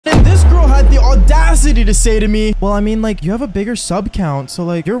audacity to say to me, well, I mean, like, you have a bigger sub count, so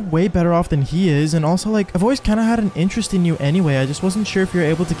like you're way better off than he is. And also, like, I've always kind of had an interest in you anyway. I just wasn't sure if you're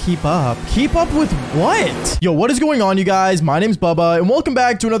able to keep up. Keep up with what? Yo, what is going on, you guys? My name's Bubba, and welcome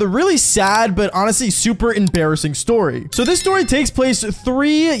back to another really sad but honestly super embarrassing story. So this story takes place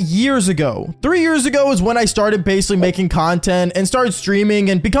 3 years ago. 3 years ago is when I started basically making content and started streaming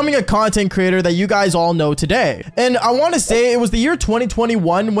and becoming a content creator that you guys all know today. And I want to say it was the year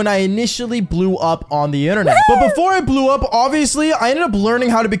 2021 when I initially blew up on the internet. But before I blew up, obviously, I ended up learning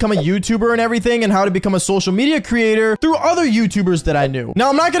how to become a YouTuber and everything, and how to become a social media creator through other YouTubers that I knew. Now,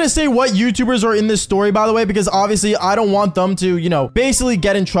 I'm not going to say what YouTubers are in this story, by the way, because obviously I don't want them to, you know, basically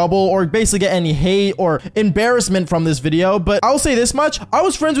get in trouble or basically get any hate or embarrassment from this video. But I'll say this much. I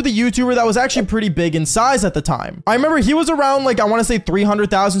was friends with a YouTuber that was actually pretty big in size at the time. I remember he was around, like, I want to say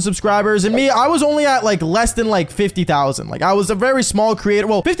 300,000 subscribers, and me, I was only at like less than like 50,000. Like, I was a very small creator.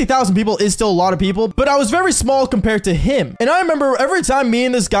 Well, 50,000 people is still a lot of people, but I was very small compared to him. And I remember every time me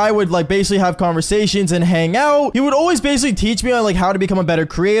and this guy would like basically have conversations and hang out, he would always basically teach me on like how to become a better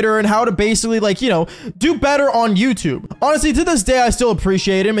creator and how to basically, like, you know, do better on YouTube. Honestly, to this day, I still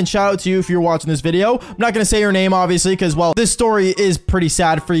appreciate him, and shout out to you if you're watching this video. I'm not going to say your name, obviously, because, well, this story is pretty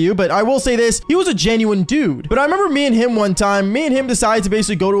sad for you, but I will say this, he was a genuine dude. But I remember me and him one time, me and him decided to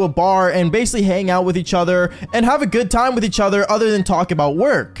basically go to a bar and basically hang out with each other and have a good time with each other other than talk about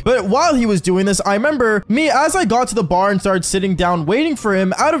work. But while he was doing this, I remember me, as I got to the bar and started sitting down waiting for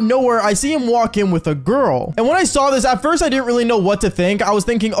him, out of nowhere, I see him walk in with a girl. And when I saw this, at first I didn't really know what to think. I was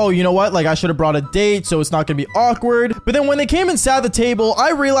thinking, oh, you know what? Like, I should have brought a date so it's not gonna be awkward. But then when they came and sat at the table,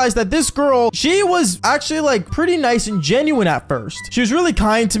 I realized that this girl, she was actually like pretty nice and genuine at first. She was really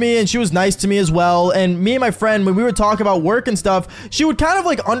kind to me and she was nice to me as well. And me and my friend, when we would talk about work and stuff, she would kind of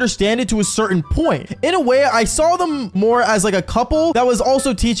like understand it to a certain point. In a way, I saw them more as like a couple that was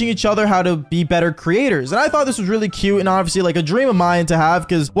also teaching each other how to be better creators. And I thought this was really cute and obviously like a dream of mine to have,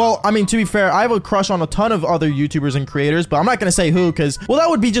 because, well, I mean, to be fair, I have a crush on a ton of other YouTubers and creators, but I'm not gonna say who, because, well, that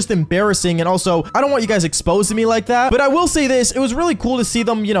would be just embarrassing, and also I don't want you guys exposed to me like that. But I will say this, it was really cool to see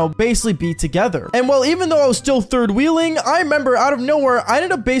them, you know, basically be together. And well, even though I was still third wheeling, I remember out of nowhere, I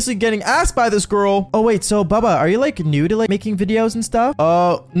ended up basically getting asked by this girl, oh wait, so Bubba, are you like new to like making videos and stuff?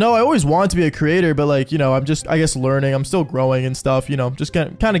 No, I always wanted to be a creator, but like, you know, I'm just, I guess, learning. I'm still growing and stuff, you know, just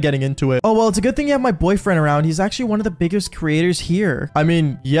kind of getting into it. Oh, well, it's a good thing you have my boyfriend around. He's actually one of the biggest creators here. I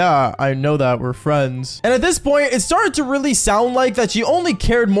mean, yeah, I know that, we're friends. And at this point, it started to really sound like that she only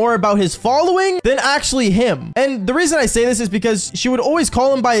cared more about his following than actually him. And the reason I say this is because she would always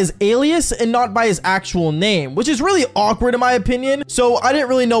call him by his alias and not by his actual name, which is really awkward in my opinion. So I didn't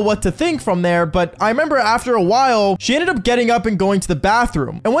really know what to think from there. But I remember after a while, she ended up getting up and going to the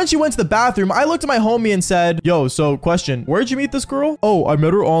bathroom. And when she went to the bathroom, I looked at my homie and said, yo, so question, where'd you meet this girl? Oh, I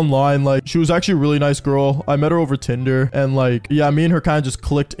met her online. Like, she was actually a really nice girl. I met her over Tinder, and like, yeah, me and her kind of just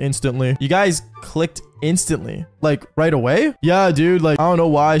clicked instantly. You guys clicked instantly, like right away? Yeah, dude, like, I don't know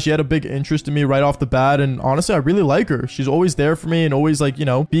why, she had a big interest in me right off the bat, and honestly, I really like her. She's always there for me and always, like, you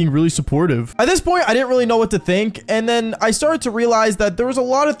know, being really supportive. At this point, I didn't really know what to think, and then I started to realize that there was a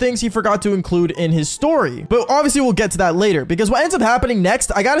lot of things he forgot to include in his story. But obviously, we'll get to that later, because what ends up happening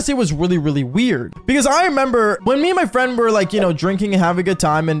next, I gotta say, was really, really weird. Because I remember when me and my friend were, like, you know, drinking and having a good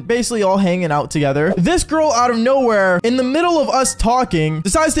time and basically all hanging out together, this girl out of nowhere, in the middle of us talking,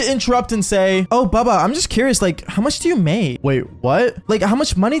 decides to interrupt and say, oh, Bubba, I'm just curious, like, how much do you make? Wait, what? Like, how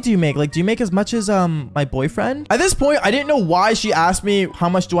much money do you make? Like, do you make as much as my boyfriend? At this point, I didn't know why she asked me how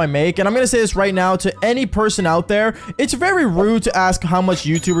much do I make, and I'm gonna say this right now to any person out there, it's very rude to ask how much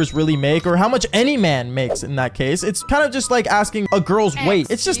YouTubers really make, or how much any man makes in that case. It's kind of just like asking a girl's weight.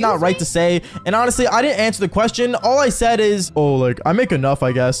 It's just not right to say, and honestly, I didn't answer the question. All I said is, oh, like, I make enough,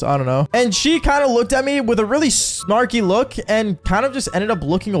 I guess. I don't know. And she kind of looked at me with a really snarky look and kind of just ended up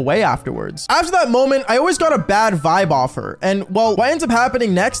looking away afterwards. After that moment, I always got a bad vibe off her. And well, what ends up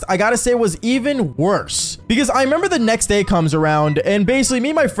happening next, I gotta say, was even worse. Because I remember the next day comes around, and basically me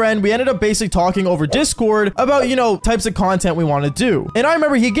and my friend, we ended up basically talking over Discord about, you know, types of content we want to do. And I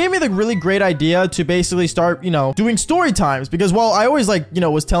remember he gave me the really great idea to basically start, you know, doing story times, because, well, I always, like, you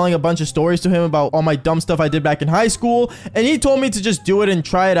know, was telling a bunch of stories to him about all my dumb stuff I did back in high school, and he told me to just do it and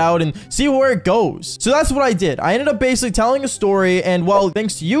try it out and see where it goes. So that's what I did. I ended up basically telling a story, and well,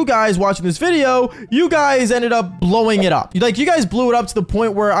 thanks to you guys watching this video, you guys ended up blowing it up. Like, you guys blew it up to the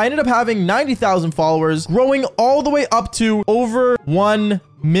point where I ended up having 90,000 followers, growing all the way up to over 1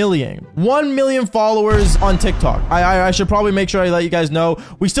 million. 1 million followers on TikTok. I should probably make sure I let you guys know.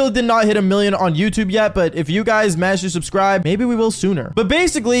 We still did not hit 1 million on YouTube yet, but if you guys manage to subscribe, maybe we will sooner. But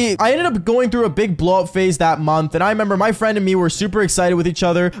basically, I ended up going through a big blow up phase that month, and I remember my friend and me were super excited with each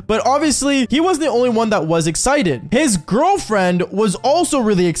other, but obviously, he wasn't the only one that was excited. His girlfriend was also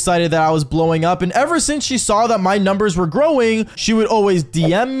really excited that I was blowing up, and ever since she saw that my numbers were growing, she would always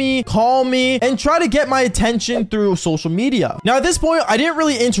DM me, call me, and try to get my attention through social media. Now, at this point, I didn't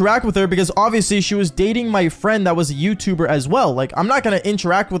really interact with her because obviously she was dating my friend that was a YouTuber as well. Like, I'm not gonna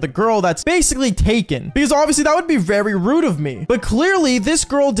interact with a girl that's basically taken, because obviously that would be very rude of me. But clearly, this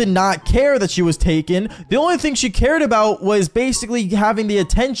girl did not care that she was taken. The only thing she cared about was basically having the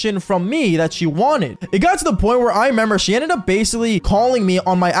attention from me that she wanted. It got to the point where I remember she ended up basically calling me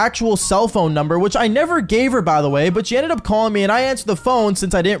on my actual cell phone number, which I never gave her, by the way, but she ended up calling me and I answered the phone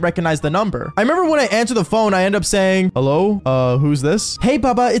since I didn't recognize the number. I remember when I answered the phone, I ended up saying, hello, who's this? Hey,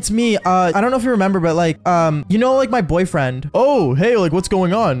 Baba, it's me. I don't know if you remember, but like, you know, like my boyfriend. Oh, hey, like what's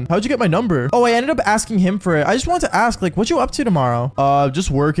going on? How'd you get my number? Oh, I ended up asking him for it. I just wanted to ask, like, what you up to tomorrow?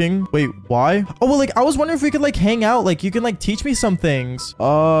 Just working. Wait, why? Oh, well, like, I was wondering if we could like hang out. Like, you can like teach me some things.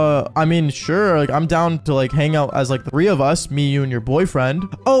 I mean, sure. Like, I'm down to like hang out as like the three of us, me, you, and your boyfriend.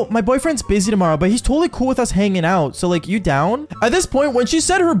 Oh, my boyfriend's busy tomorrow, but he's totally cool with us hanging out. So like, you down? At this point, when she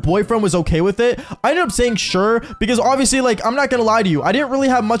said her boyfriend was okay with it, I ended up saying sure, because obviously, like, I'm not gonna lie to you, I didn't really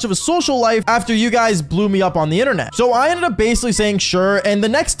have much of a social life after you guys blew me up on the internet. So I ended up basically saying sure, and the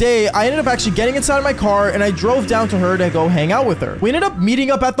next day, I ended up actually getting inside of my car, and I drove down to her to go hang out with her. We ended up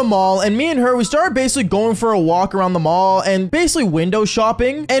meeting up at the mall, and me and her, we started basically going for a walk around the mall and basically window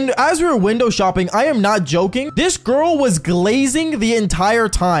shopping. And as we were window shopping, I am not joking, this girl was glazing the entire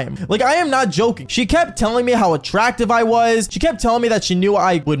time. Like, I am not joking. She kept telling me how attractive I was. She kept telling me that she knew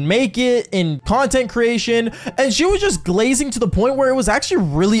I would make it in content creation, and she was just glazing to the point where it was actually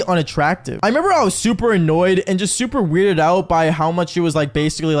really unattractive. I remember I was super annoyed and just super weirded out by how much she was like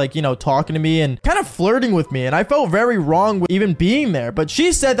basically like, you know, talking to me and kind of flirting with me, and I felt very wrong with even being there. But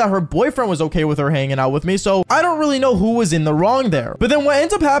she said that her boyfriend was okay with her hanging out with me, so I don't really know who was in the wrong there. But then what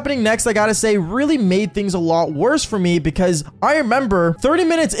ends up happening next, I gotta say, really made things a lot worse for me, because I remember 30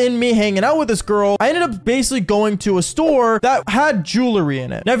 minutes in me hanging out with this girl, I ended up basically going to a store that had jewelry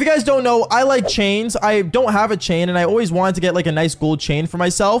in it. Now, if you guys don't know, I like chains. I don't have a chain, and I always wanted to get like a nice gold chain for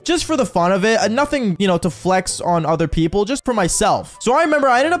myself, just for the fun of it, and nothing, you know, to flex on other people, just for myself. So I remember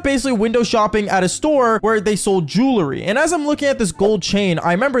I ended up basically window shopping at a store where they sold jewelry, and as I'm looking at this gold chain,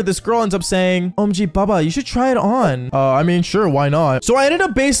 I remember this girl ends up saying, OMG, Baba, you should try it on. I mean, sure, why not? So I ended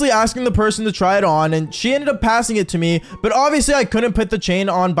up basically asking the person to try it on, and she ended up passing it to me, but obviously I couldn't put the chain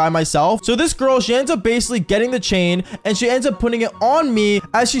on by myself. So this girl, she ends up basically getting the chain, and she ends up putting it on me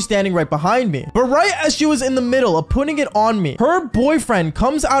as she's standing right behind me. But right as she was in the middle of putting it on me, her boyfriend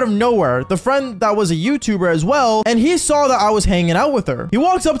comes out of nowhere, the friend that was a YouTuber as well, and he saw that I was hanging out with her. He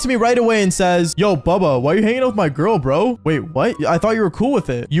walks up to me right away and says, yo, Bubba, why are you hanging out with my girl, bro? Wait, what? I thought you were cool with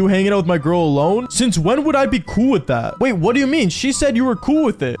it. You hanging out with my girl alone? Since when would I be cool with that? Wait, what do you mean? She said you were cool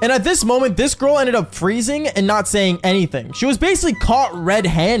with it. And at this moment, this girl ended up freezing and not saying anything. She was basically caught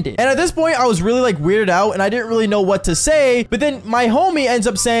red-handed. And at this point, I was really like weirded out, and I didn't really know what to say. But then my homie ends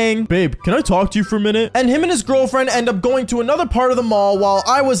up saying, babe, can I talk to you for a minute? And him and his girlfriend end up going to another part of the mall while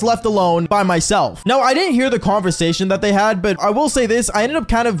I was left alone by myself. Now, I didn't hear the conversation that they had, but I will say this, I ended up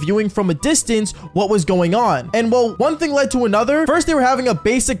kind of viewing from a distance what was going on. And well, one thing led to another. First, they were having a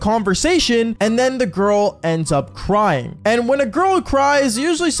basic conversation, and then the girl ends up crying. And when a girl cries,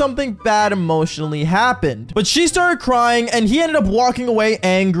 usually something bad emotionally happened. But she started crying, and he ended up walking away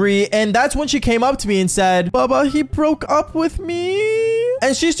angry, and that's when she came up to me and said, Baba, he broke up with me.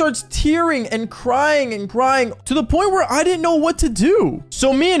 And she starts tearing and crying to the point where I didn't know what to do.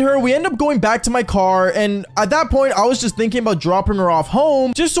 So me and her, we end up going back to my car, and at that point, I was just thinking about dropping her off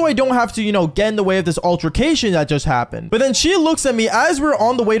home just so I don't have to, you know, get in the way of this altercation that just happened. But then she looks at me as we're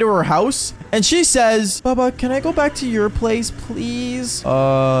on the way to her house, and she says, Baba, can I go back to your place, please?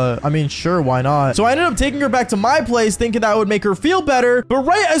 I mean, sure, why not? So I ended up taking her back to my place, thinking that would make her feel better. But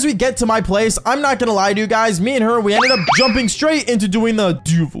right as we get to my place, I'm not gonna lie to you guys, me and her, we ended up jumping straight into doing the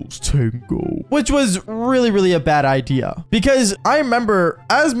Devil's Tango, which was really a bad idea. Because I remember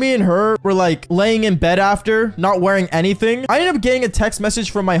as me and her were like laying in bed after, not wearing anything, I ended up getting a text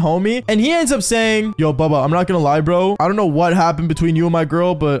message from my homie, and he ends up saying, yo, Bubba, I'm not gonna lie, bro. I don't know what happened between you and my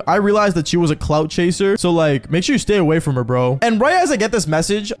girl, but I realized that she was a clout chaser. So like, make sure you stay away from her, bro. And right as I get this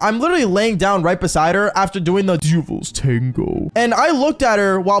message, I'm literally laying down right beside her after doing the Devil's Tango. And I looked at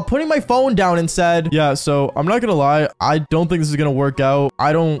her while putting my phone down and said, yeah, so I'm not gonna lie, I don't think this is gonna work out.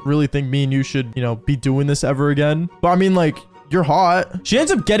 I don't really think me and you should, you know, be doing this ever again. But I mean, like, you're hot. She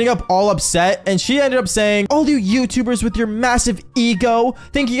ends up getting up all upset, and she ended up saying, all you YouTubers with your massive ego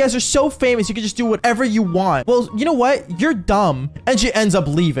think you guys are so famous you can just do whatever you want. Well, you know what? You're dumb. And she ends up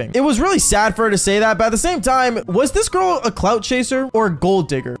leaving. It was really sad for her to say that, but at the same time, was this girl a clout chaser or a gold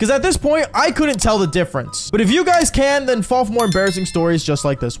digger? Because at this point, I couldn't tell the difference. But if you guys can, then fall for more embarrassing stories just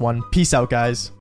like this one. Peace out, guys.